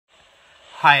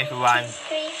Hi everyone.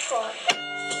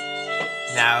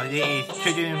 Now this is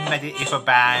Children Medieval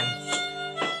Band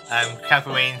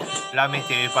Catherine Love Me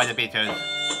Do by the Beatles.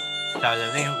 So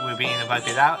the link will be in the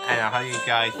video below and I hope you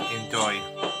guys enjoy.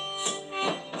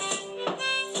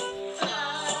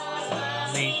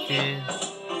 Love me do.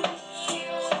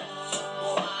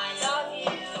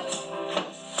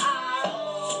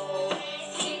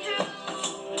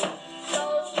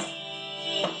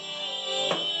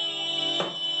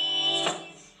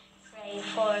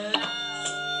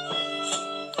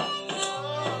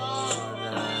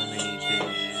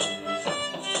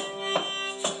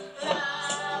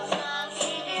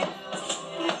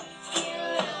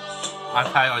 I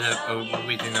played the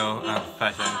original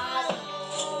version.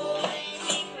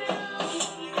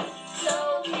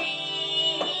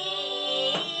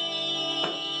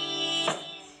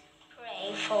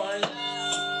 Pray for love.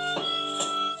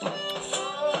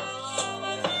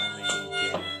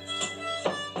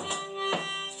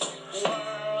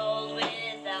 World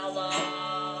without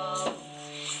love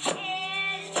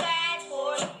is bad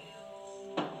for you.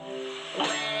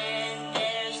 When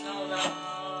there's no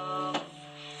love,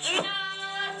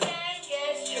 nothing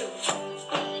gets true.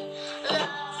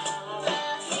 Love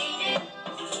us me do.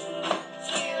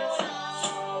 You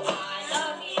know I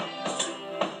love you.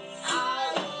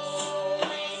 I'll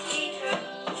always be true.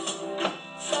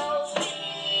 So please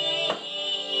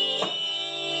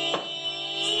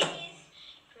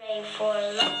pray for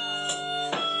love.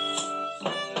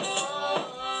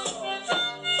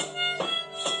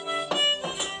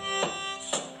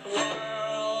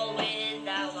 World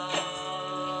without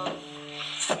love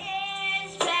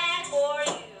is bad for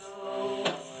you.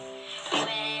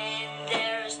 When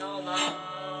there's no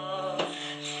love,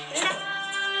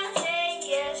 nothing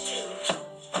gets true.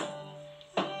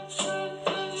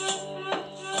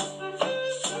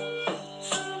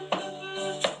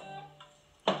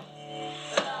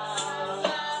 Love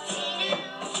us me do.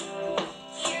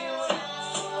 You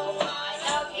know I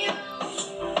love you.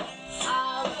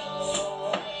 I'll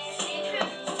always be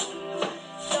true.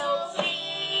 So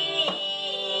please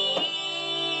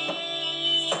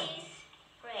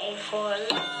pray for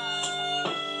love.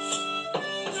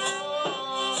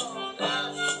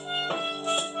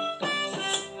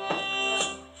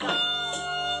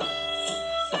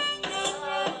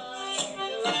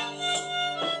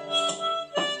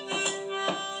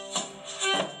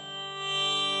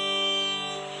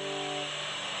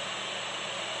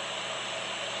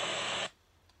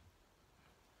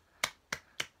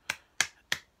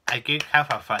 A good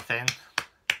cover version.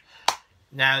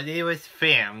 Now it was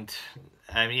filmed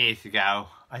years ago.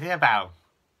 I think about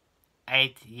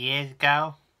 8 years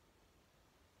ago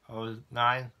or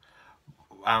 9.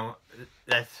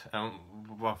 That's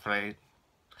roughly.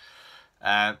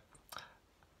 But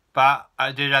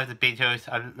I do love the Beatles.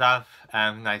 I love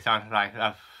like songs like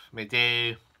Love Me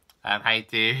Do, Hey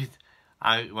Dude,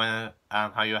 I Wanna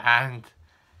Hold Your Hand,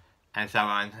 and so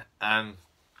on.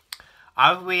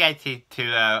 I reacted to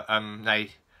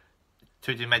like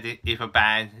to the medieval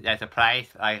band There's a Place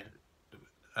like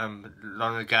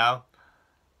long ago.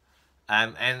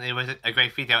 And it was a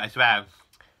great video as well.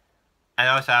 And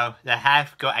also they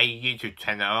have got a YouTube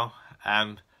channel.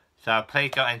 So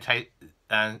please go and check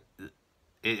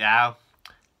it out.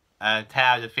 Check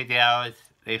out the videos,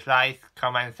 leave likes,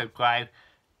 comment, subscribe,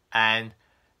 and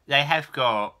they have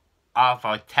got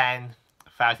over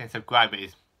 10,000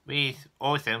 subscribers. Which is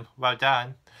awesome, well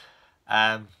done.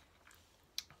 And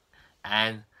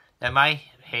they might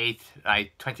hit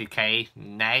like 20k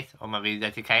next, or maybe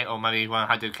 30k, or maybe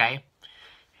 100k.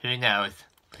 Who knows?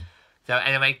 So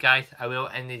anyway guys, I will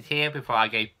end it here before I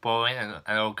get boring and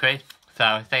awkward.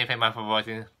 So thank you very much for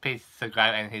watching. Please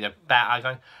subscribe and hit the bell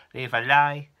icon. Leave a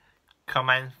like,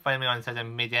 comment, follow me on social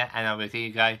media, and I will see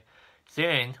you guys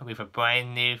soon with a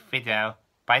brand new video.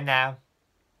 Bye now.